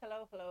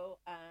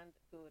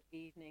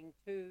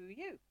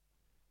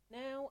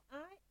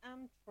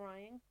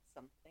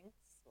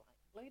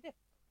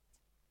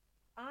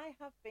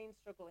been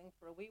struggling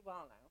for a wee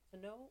while now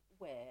to know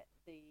where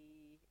the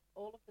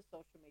all of the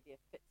social media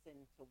fits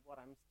into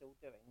what I'm still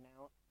doing.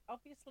 Now,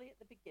 obviously, at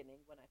the beginning,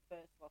 when I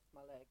first lost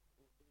my leg,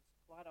 it was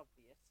quite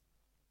obvious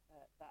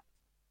that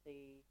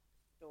the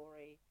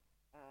story,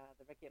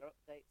 the regular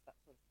updates, that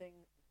sort of thing,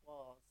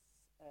 was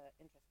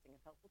interesting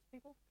and helpful to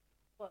people.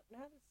 But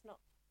now there's not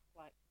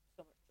like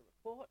so much to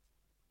report.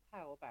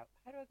 How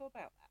do I go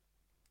about that?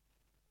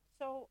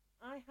 So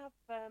I have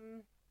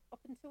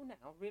up until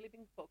now really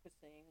been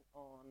focusing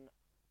on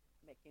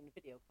making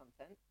video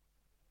content,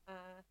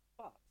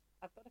 but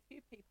I've got a few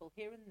people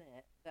here and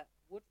there that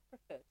would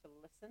prefer to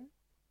listen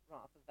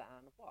rather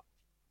than watch.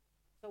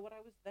 So what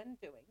I was then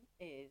doing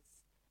is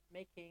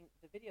making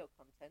the video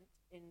content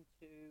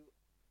into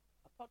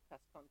a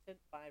podcast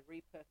content by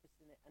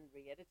repurposing it and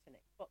re-editing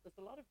it. But there's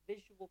a lot of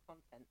visual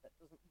content that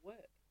doesn't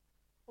work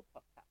for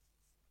podcasts.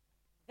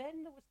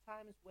 Then there was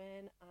times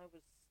when I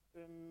was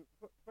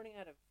running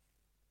out of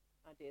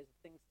ideas of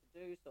things to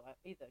do, so I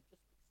either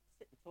just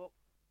sit and talk,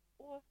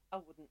 or I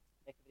wouldn't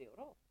make a video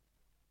at all.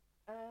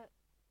 Uh,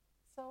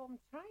 so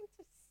I'm trying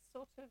to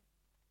sort of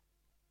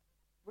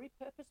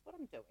repurpose what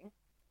I'm doing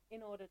in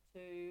order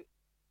to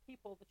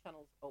keep all the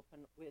channels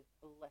open with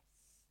less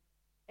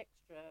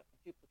extra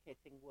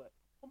duplicating work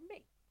for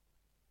me.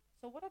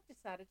 So what I've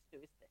decided to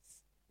do is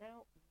this.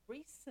 Now,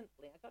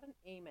 recently I got an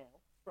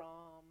email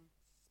from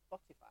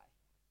Spotify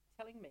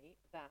telling me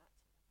that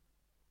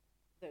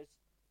there's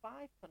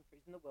 5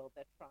 countries in the world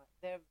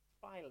they're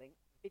trialing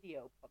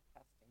video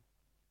podcasting.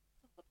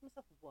 So I thought to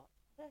myself, what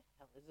the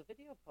hell is a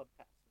video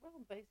podcast? Well,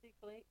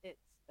 basically,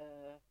 it's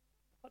a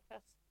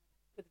podcast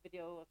with a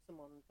video of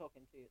someone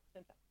talking to you at the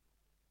same time,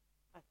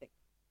 I think,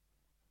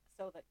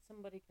 so that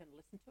somebody can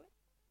listen to it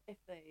if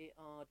they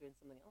are doing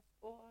something else,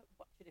 or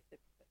watch it if they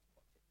prefer to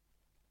watch it.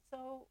 So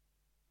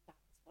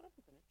that's what I'm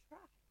going to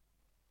try.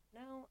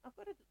 Now, I've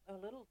got a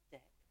little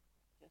deck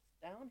just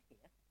down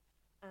here,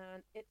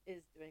 and it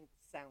is doing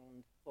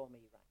sound for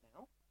me right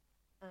now.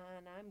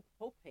 And I'm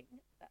hoping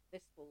that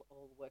this will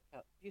all work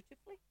out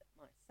beautifully, that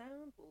my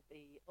sound will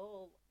be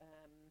all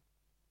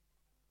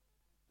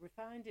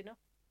refined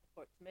enough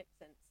for it to make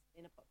sense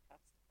in a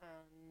podcast,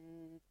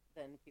 and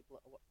then people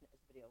that are watching it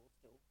as a video will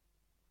still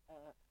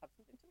have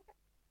something to look at.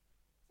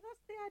 So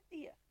that's the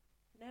idea.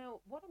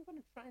 Now, what I'm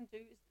going to try and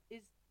do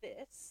is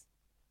this,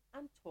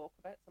 and talk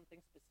about something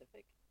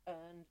specific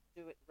and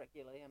do it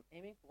regularly. I'm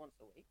aiming for once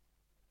a week.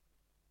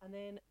 And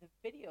then the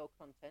video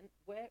content,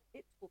 where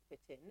it will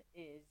fit in,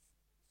 is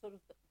sort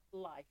of the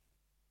life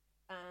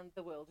and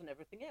the world and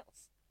everything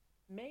else.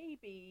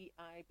 Maybe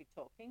I be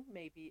talking,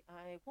 maybe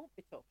I won't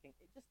be talking.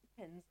 It just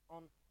depends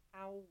on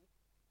how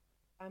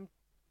I'm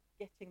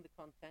getting the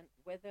content,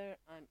 whether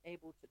I'm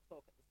able to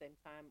talk at the same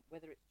time,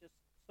 whether it's just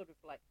sort of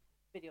like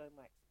videoing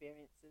my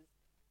experiences.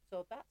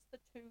 So that's the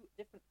two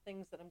different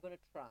things that I'm going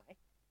to try,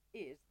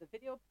 is the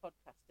video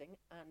podcasting,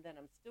 and then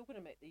I'm still going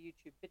to make the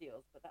YouTube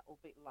videos, but that will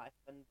be life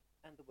and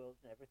the world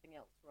and everything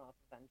else, rather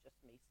than just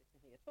me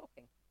sitting here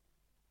talking.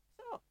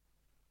 So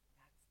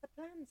that's the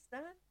plan,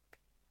 Stan.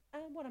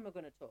 And what am I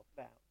going to talk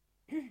about?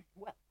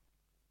 Well,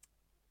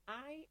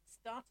 I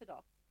started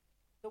off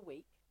the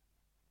week,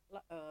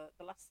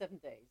 the last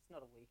 7 days,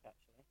 not a week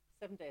actually,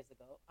 7 days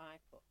ago, I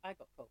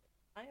got COVID.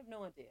 I have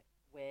no idea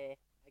where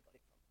I got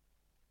it from.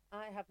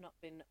 I have not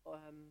been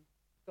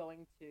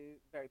going to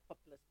very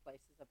populous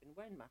places. I've been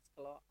wearing masks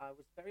a lot. I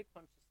was very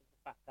conscious of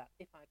the fact that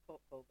if I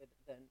caught COVID,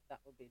 then that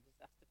would be a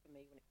disaster for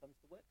me when it comes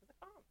to work, because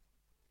I can't.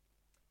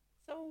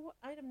 So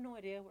I had no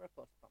idea where I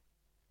caught it from.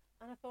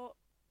 And I thought,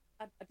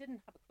 I didn't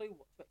have a clue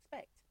what to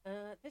expect.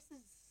 This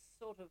is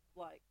sort of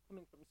like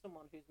coming from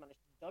someone who's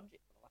managed to dodge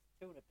it for the last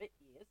 2 and a bit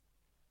years.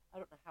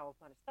 I don't know how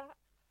I've managed that.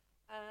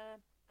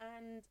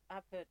 And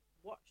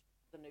watched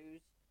the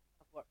news.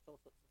 I've watched all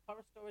sorts of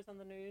horror stories on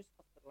the news,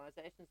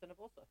 hospitalizations, and I've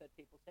also heard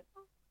people say,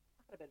 oh, I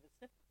had a bit of a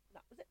sniff.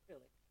 That was it,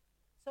 really.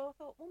 So I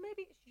thought, well,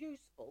 maybe it's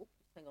useful.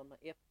 Just hang on, my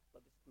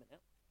earplug is coming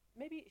out.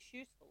 Maybe it's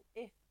useful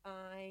if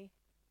I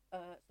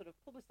sort of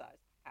publicise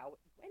how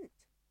it went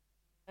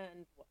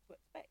and what to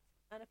expect.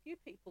 And a few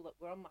people that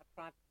were on my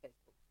private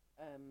Facebook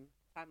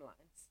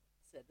timelines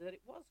said that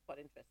it was quite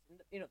interesting,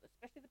 that,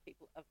 especially the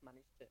people who have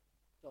managed to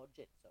dodge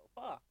it so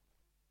far.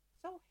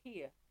 So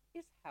here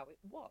is how it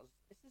was.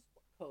 This is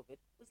what COVID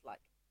was like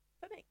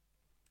for me.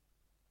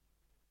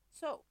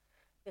 So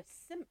the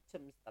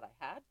symptoms that I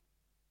had,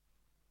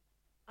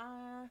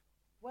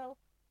 well,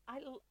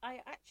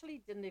 I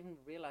actually didn't even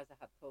realize I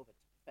had COVID,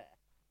 to be fair.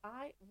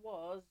 I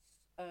was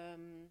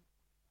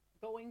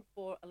going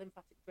for a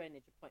lymphatic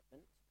drainage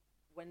appointment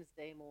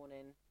Wednesday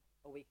morning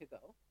a week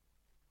ago.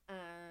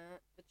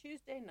 The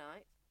Tuesday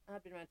night,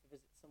 I'd been around to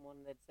visit someone,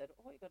 and they'd said,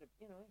 oh, you got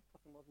you're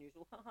coughing more than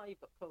usual. Haha,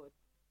 you've got COVID.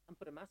 And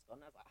put a mask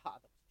on. I was like,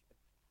 that was stupid.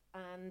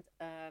 And,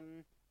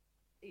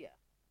 yeah.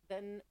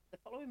 Then the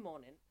following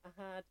morning, I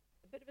had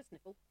a bit of a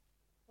sniffle,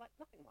 like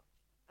nothing much,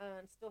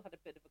 and still had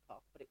a bit of a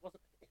cough, but it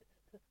wasn't.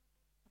 I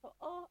thought,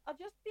 oh, I'll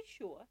just be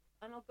sure,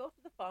 and I'll go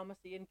to the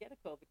pharmacy and get a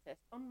COVID test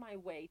on my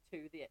way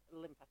to the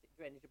lymphatic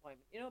drainage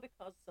appointment,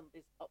 because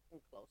somebody's up and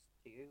close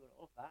to you and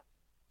all of that.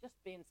 Just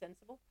being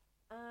sensible.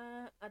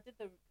 I did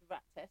the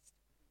rat test.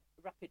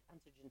 Rapid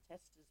antigen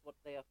test is what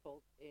they are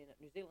called in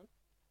New Zealand.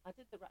 I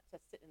did the rat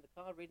test sitting in the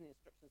car reading the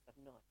instructions. I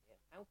have no idea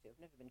how to. I've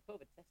never been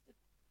COVID tested.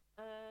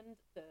 And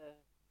the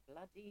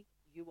bloody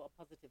 "you are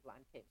positive"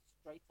 line came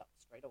straight up,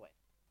 straight away.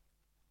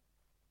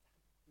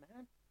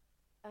 Man.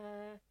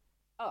 Uh,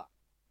 oh,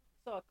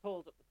 so I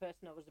called up the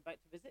person I was about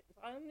to visit.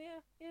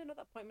 Yeah, no,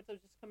 that appointment I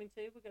was just coming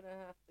to. We're going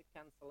to have to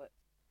cancel it.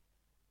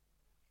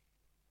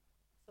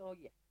 So,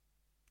 yeah,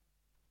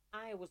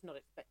 I was not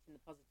expecting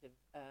the positive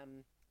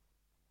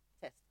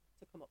test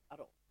to come up at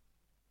all.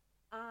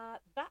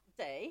 That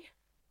day,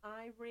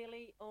 I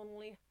really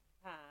only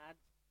had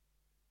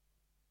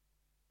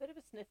a bit of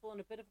a sniffle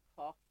and a bit of a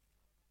cough.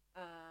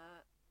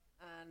 Uh,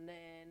 and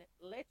then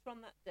later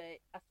on that day,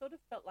 I sort of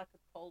felt like a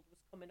cold was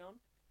coming on.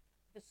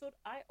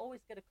 I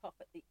always get a cough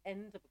at the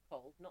end of a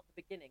cold, not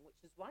the beginning,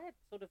 which is why I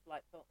sort of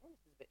like thought, oh, this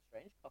is a bit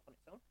strange, cough on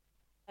its own.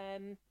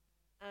 Um,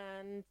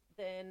 and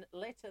then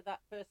later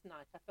that first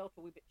night, I felt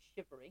a wee bit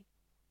shivery,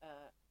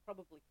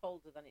 probably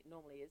colder than it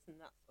normally is, and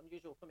that's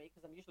unusual for me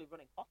because I'm usually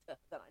running hotter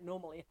than I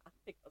normally am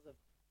because of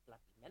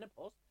bloody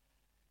menopause.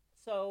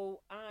 So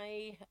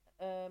I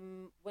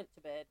went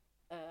to bed,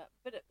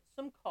 bit of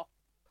some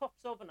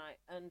coughs overnight,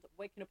 and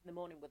waking up in the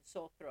morning with a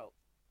sore throat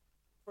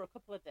for a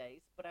couple of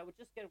days. But I would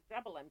just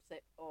grab a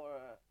Lemsip or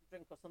a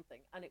drink or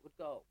something, and it would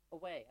go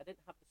away. I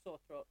didn't have the sore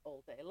throat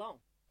all day long.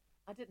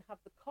 I didn't have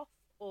the cough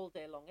all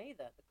day long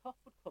either. The cough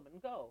would come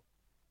and go,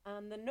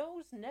 and the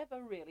nose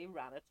never really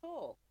ran at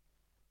all.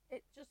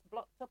 It just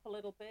blocked up a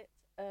little bit.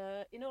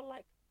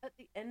 Like at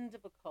the end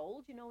of a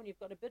cold, when you've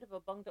got a bit of a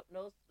bunged up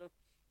nose, sort of,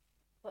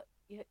 but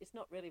yeah, it's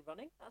not really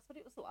running. That's what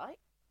it was like.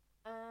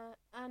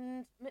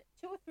 And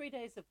 2 or 3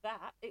 days of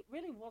that, it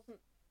really wasn't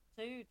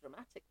too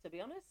dramatic, to be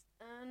honest.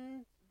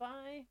 And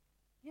by,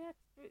 yeah,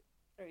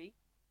 3,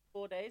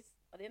 4 days,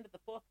 by the end of the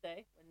fourth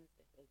day,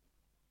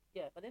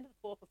 by the end of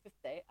the fourth or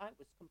fifth day, I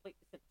was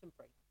completely symptom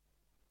free.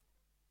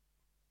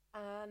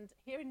 And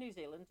here in New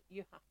Zealand,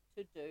 you have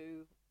to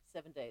do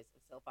 7 days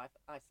of self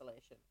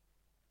isolation.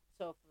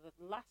 So for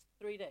the last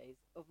 3 days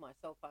of my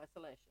self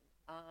isolation,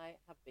 I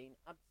have been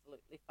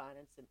absolutely fine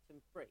and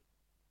symptom free.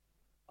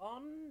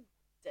 On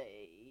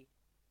day,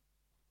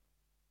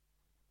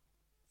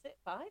 is it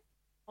 5?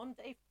 On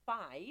day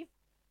 5,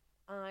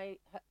 I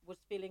was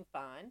feeling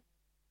fine.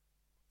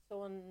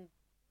 So on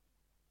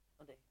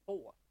day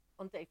 4,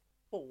 on day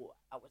 4,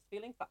 I was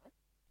feeling fine.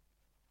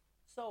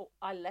 So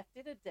I left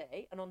it a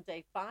day, and on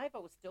day 5, I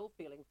was still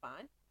feeling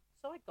fine.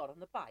 So I got on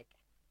the bike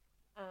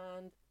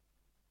and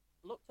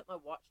looked at my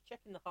watch,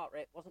 checking the heart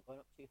rate wasn't going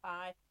up too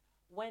high,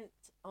 went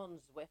on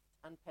Zwift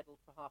and pedaled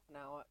for half an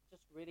hour,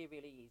 just really,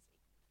 really easy.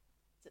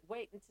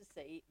 Waiting to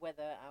see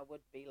whether I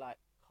would be like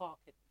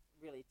carcass,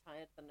 really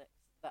tired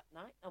that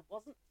night. I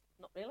wasn't,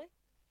 not really.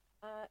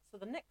 So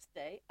the next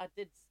day, I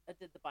did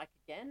the bike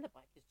again. The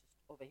bike is just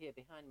over here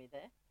behind me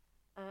there,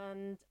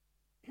 and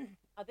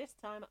at this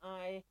time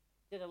I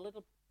did a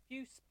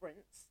few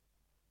sprints.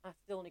 I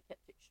still only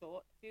kept it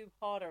short, a few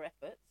harder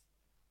efforts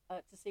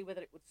to see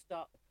whether it would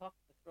start the cough,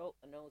 the throat,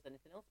 the nose,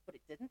 anything else, but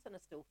it didn't, and I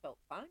still felt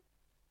fine.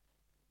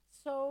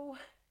 So,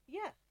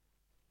 yeah,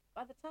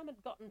 by the time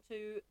I'd gotten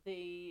to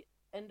the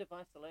end of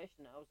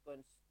isolation, I was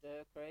going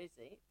stir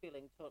crazy,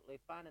 feeling totally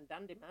fine and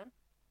dandy, man,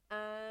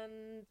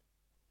 and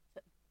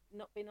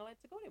not being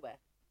allowed to go anywhere.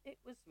 It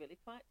was really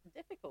quite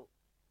difficult.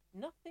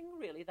 Nothing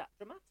really that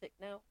dramatic.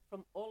 Now,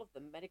 from all of the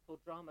medical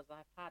dramas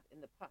I've had in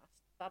the past,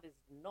 that is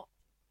not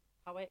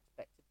how I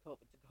expected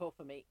COVID to go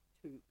for me,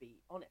 to be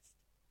honest.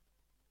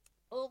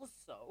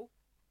 Also,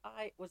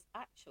 I was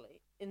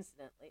actually,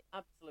 incidentally,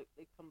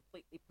 absolutely,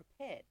 completely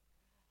prepared.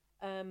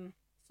 Um,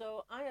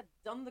 so I had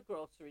done the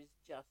groceries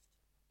just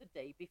the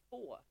day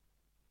before.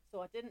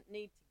 So I didn't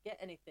need to get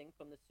anything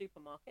from the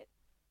supermarket.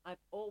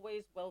 I've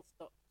always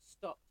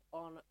stocked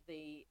on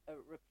the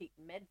repeat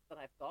meds that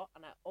I've got,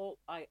 and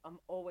I am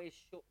always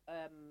sure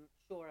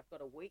I've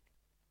got a week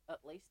at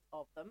least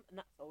of them, and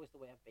that's always the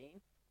way I've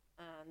been.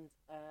 And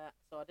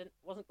so I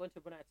wasn't going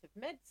to run out of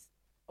meds.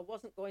 I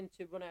wasn't going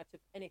to run out of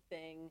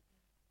anything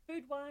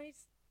food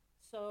wise,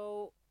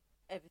 so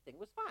everything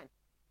was fine.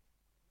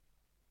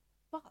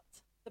 But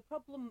the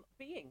problem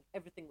being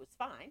everything was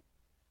fine,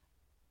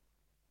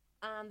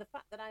 and the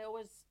fact that I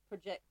always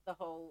project the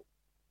whole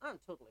 "I'm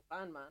totally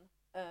fine,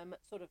 man"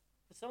 sort of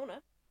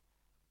persona,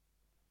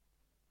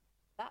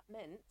 that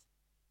meant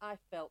I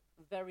felt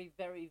very,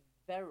 very,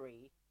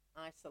 very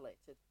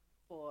isolated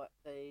for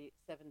the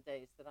 7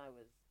 days that I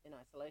was in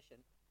isolation.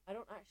 I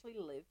don't actually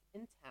live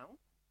in town,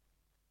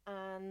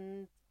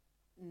 and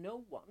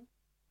no one,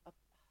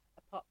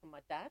 apart from my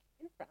dad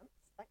in France,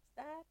 thanks,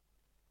 Dad,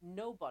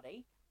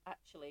 nobody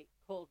actually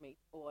called me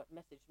or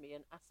messaged me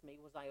and asked me,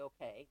 was I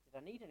okay?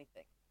 Did I need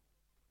anything?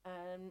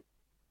 And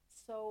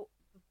so,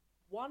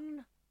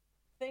 one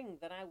thing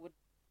that I would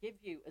give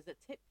you as a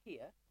tip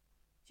here,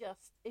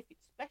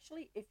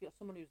 especially if you're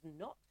someone who's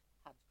not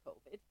had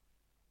COVID,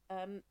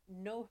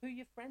 know who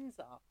your friends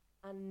are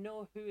and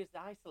know who is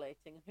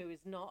isolating and who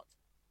is not,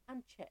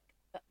 and check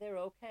that they're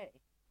okay.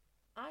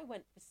 I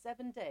went for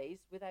 7 days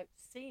without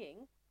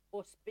seeing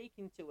or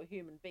speaking to a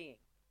human being,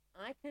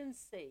 I can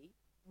see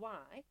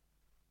why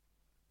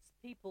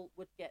people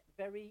would get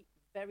very,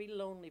 very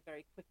lonely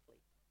very quickly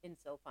in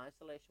self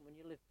isolation when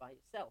you live by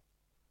yourself.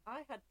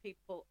 I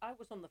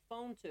was on the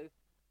phone to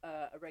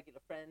a regular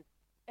friend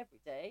every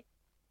day.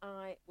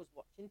 I was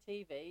watching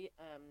TV,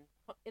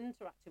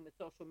 interacting with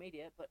social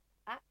media, but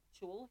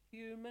actual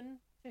human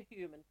to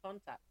human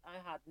contact I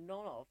had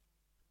none of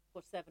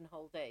for 7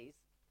 whole days.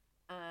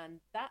 And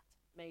that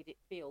made it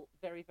feel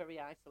very, very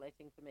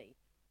isolating for me.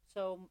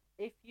 So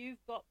if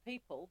you've got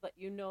people that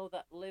you know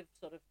that live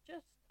sort of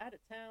just out of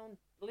town,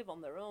 live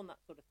on their own, that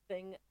sort of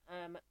thing,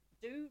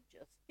 do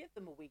just give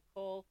them a wee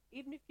call,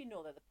 even if you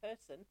know they're the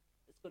person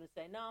that's going to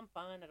say, "No, I'm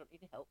fine, I don't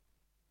need any help,"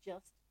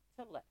 just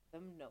to let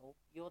them know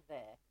you're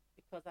there.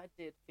 Because I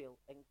did feel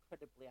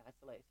incredibly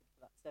isolated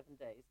for that 7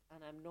 days,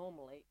 and I'm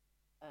normally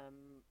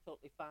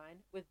totally fine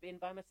with being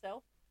by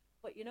myself.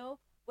 But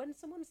when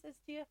someone says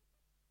to you,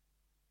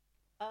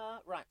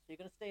 right, so you're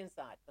going to stay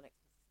inside for the next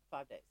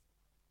 5 days,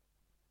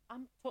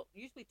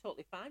 usually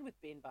totally fine with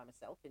being by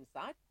myself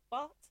inside.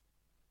 But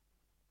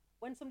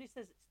when somebody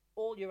says it's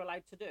all you're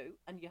allowed to do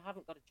and you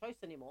haven't got a choice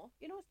anymore,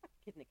 it's like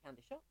a kid in a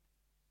candy shop.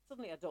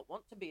 Suddenly, I don't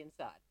want to be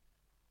inside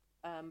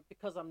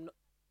because I'm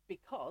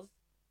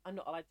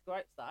not allowed to go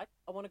outside.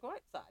 I want to go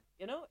outside.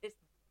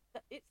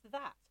 It's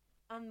that.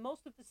 And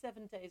most of the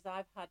 7 days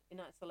I've had in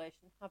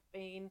isolation have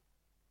been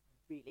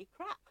really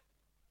crap.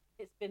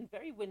 It's been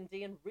very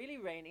windy and really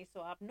rainy,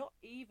 so I've not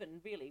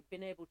even really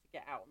been able to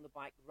get out on the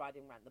bike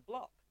riding around the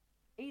block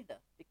either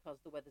because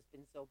the weather's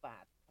been so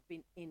bad. I've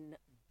been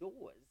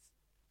indoors.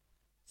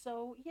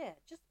 So, yeah,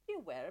 just be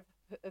aware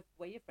of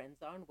where your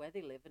friends are and where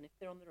they live and if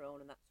they're on their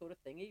own and that sort of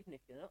thing, even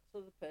if you're not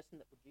sort of the person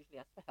that would usually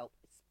ask for help,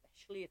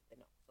 especially if they're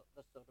not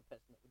the sort of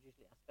person that would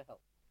usually ask for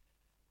help.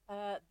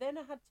 Then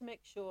I had to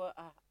make sure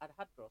I'd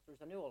had groceries.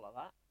 I knew all of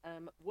that.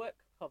 Work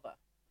cover.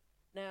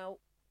 Now,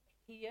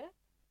 here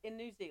in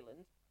New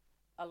Zealand,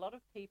 a lot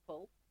of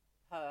people,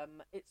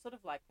 it's sort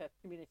of like a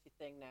community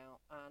thing now,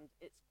 and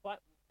it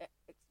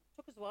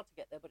took us a while to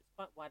get there, but it's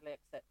quite widely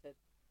accepted.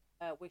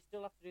 We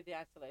still have to do the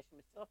isolation.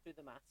 We still have to do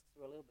the masks.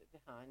 We're a little bit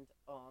behind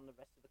on the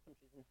rest of the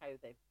countries and how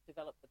they've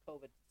developed the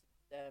COVID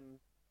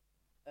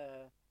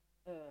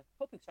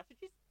coping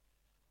strategies.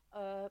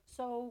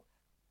 So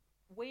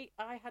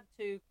I had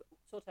to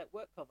sort out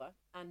work cover,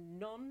 and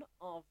none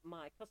of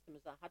my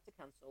customers that I had to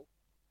cancel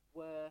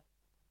were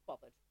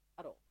bothered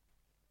at all.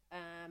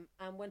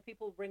 And when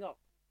people ring up,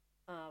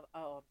 "Oh,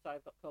 I'm sorry,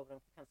 I've got COVID, I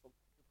have to cancel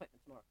the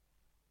appointment tomorrow,"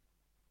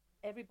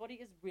 everybody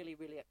is really,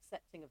 really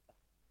accepting of that.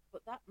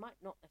 But that might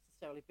not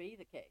necessarily be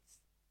the case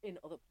in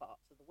other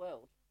parts of the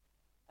world.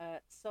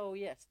 So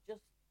yes,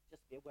 just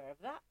be aware of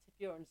that. If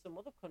you're in some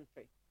other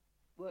country,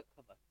 work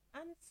cover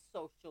and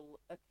social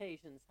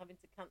occasions, having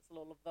to cancel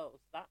all of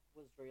those, that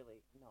was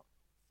really not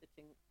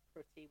sitting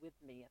pretty with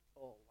me at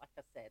all. Like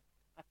I said,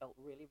 I felt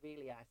really,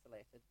 really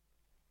isolated.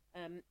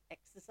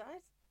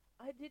 Exercise,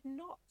 I did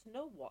not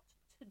know what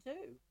to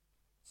do.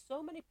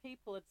 So many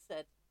people had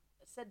said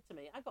to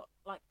me, I got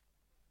like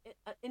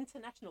an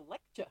international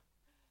lecture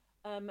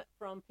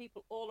from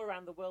people all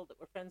around the world that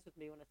were friends with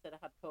me when I said I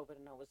had COVID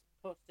and I was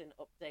posting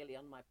up daily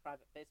on my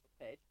private Facebook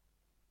page.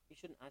 You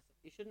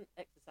shouldn't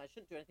exercise,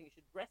 shouldn't do anything. You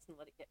should rest and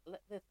let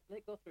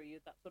it go through you,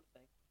 that sort of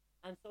thing.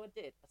 And so I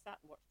did. I sat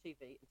and watched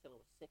TV until I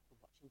was sick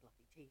of watching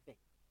bloody TV.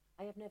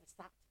 I have never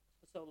sat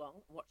for so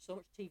long and watched so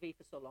much TV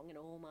for so long in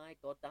all my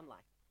goddamn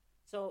life.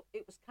 So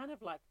it was kind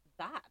of like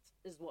that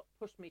is what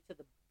pushed me to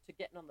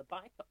getting on the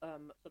bike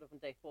sort of on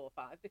day 4 or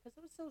 5, because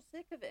I was so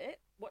sick of it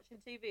watching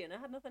TV and I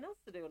had nothing else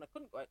to do and I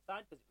couldn't go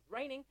outside because it was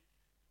raining.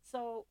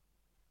 So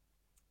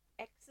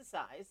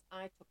exercise,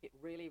 I took it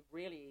really,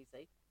 really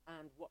easy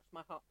and watched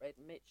my heart rate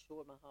and made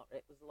sure my heart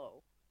rate was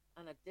low,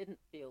 and I didn't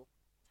feel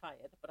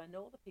tired, but I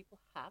know other people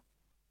have,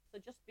 so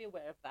just be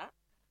aware of that.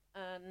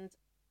 And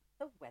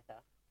the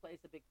weather plays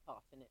a big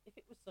part in it. If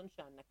it was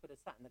sunshine, I could have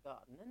sat in the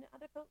garden and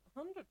I'd have felt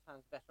 100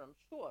 times better, I'm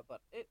sure,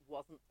 but it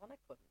wasn't and I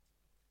couldn't.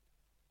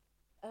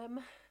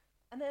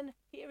 And then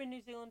here in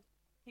New Zealand,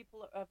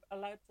 people are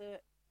allowed to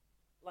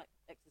like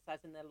exercise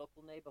in their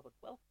local neighborhood.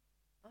 Well,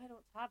 I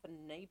don't have a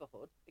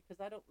neighborhood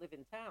because I don't live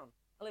in town.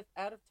 I live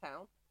out of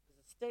town. There's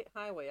a state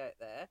highway out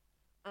there,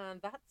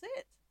 and that's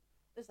it.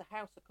 There's a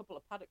house, a couple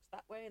of paddocks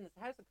that way, and there's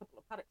a house, a couple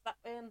of paddocks that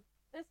way, and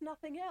there's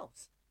nothing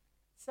else.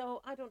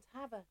 So I don't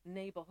have a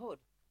neighborhood.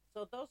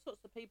 So those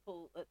sorts of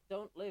people that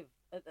don't live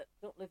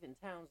in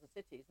towns and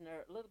cities and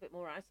are a little bit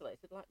more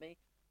isolated, like me,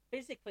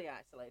 physically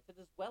isolated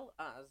as well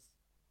as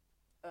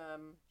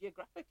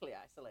geographically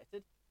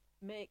isolated,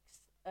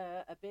 makes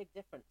a big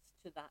difference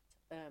to that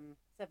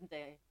 7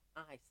 day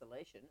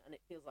isolation, and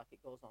it feels like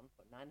it goes on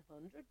for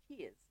 900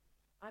 years.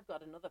 I've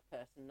got another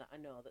person that I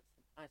know that's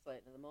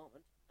isolating at the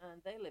moment,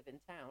 and they live in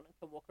town and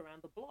can walk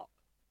around the block.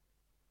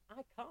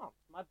 I can't.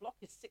 My block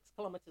is 6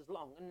 kilometers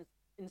long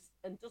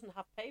and doesn't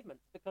have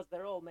pavements because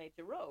they're all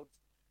major roads.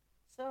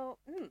 So,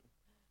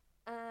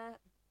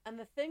 and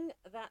the thing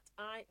that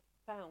I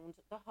found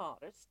the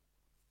hardest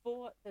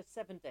for the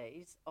 7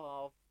 days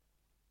of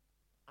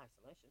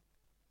isolation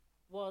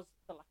was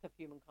the lack of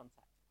human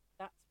contact.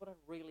 That's what I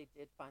really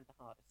did find the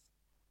hardest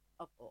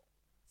of all.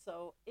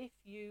 So if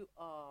you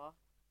are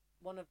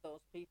one of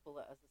those people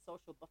that has a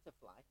social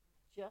butterfly,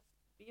 just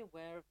be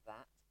aware of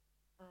that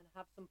and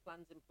have some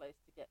plans in place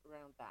to get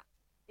around that.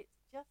 It's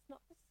just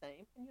not the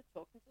same when you're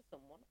talking to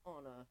someone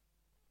on a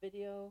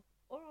video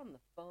or on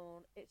the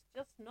phone. It's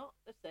just not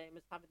the same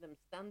as having them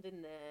standing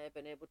there,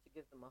 being able to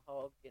give them a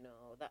hug,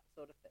 that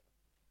sort of thing.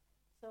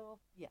 So,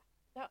 yeah,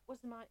 that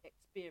was my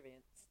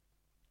experience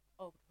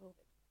of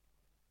COVID.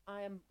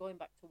 I am going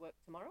back to work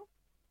tomorrow.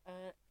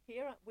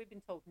 Here, we've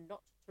been told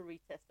not to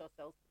retest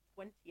ourselves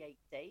for 28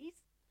 days.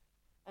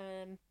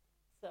 Um,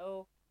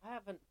 so I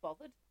haven't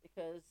bothered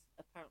because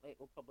apparently it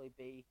will probably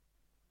be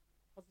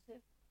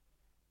positive.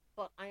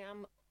 But I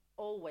am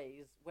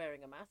always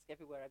wearing a mask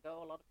everywhere I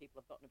go. A lot of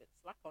people have gotten a bit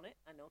slack on it,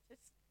 I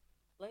noticed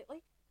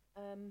lately.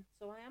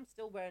 So I am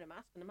still wearing a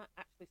mask, and I might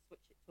actually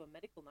switch it to a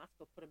medical mask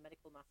or put a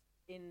medical mask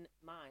in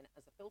mine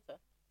as a filter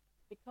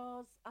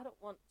because I don't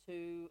want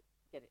to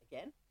get it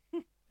again.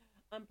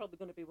 I'm probably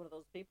going to be one of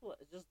those people that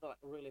is just like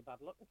really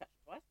bad luck and catch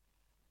it twice.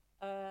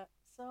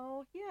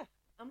 So yeah,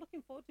 I'm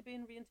looking forward to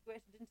being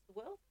reintegrated into the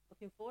world.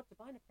 Looking forward to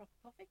buying a proper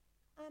coffee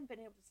and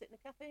being able to sit in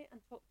a cafe and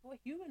talk to a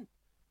human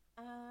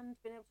and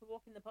being able to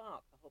walk in the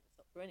park. I hope it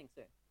stops raining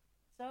soon.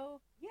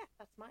 So yeah,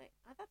 that's my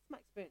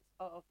experience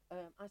of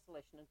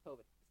isolation and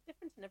COVID. It's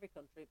different in every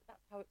country, but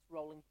that's how it's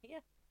rolling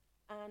here.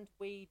 And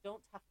we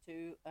don't have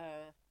to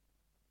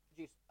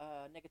produce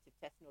a negative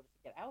test in order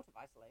to get out of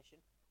isolation.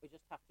 We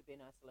just have to be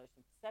in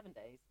isolation for 7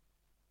 days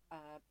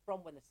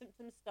from when the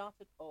symptoms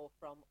started or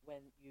from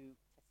when you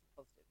tested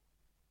positive.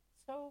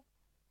 So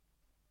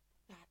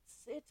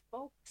that's it,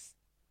 folks.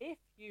 If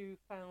you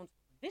found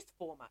this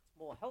format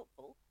more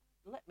helpful,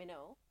 let me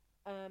know.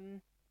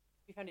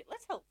 If you found it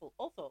less helpful,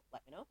 also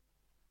let me know.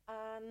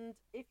 And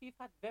if you've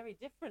had very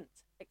different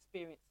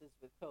experiences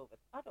with COVID,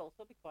 I'd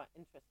also be quite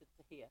interested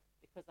to hear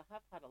because I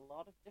have had a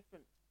lot of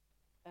different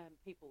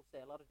people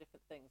say a lot of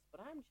different things, but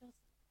I'm just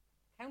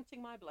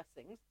counting my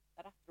blessings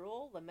that after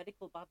all the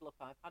medical bad luck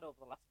I've had over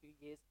the last few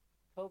years,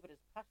 COVID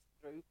has passed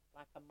through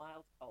like a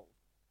mild cold.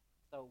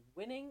 So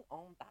winning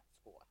on that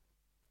score.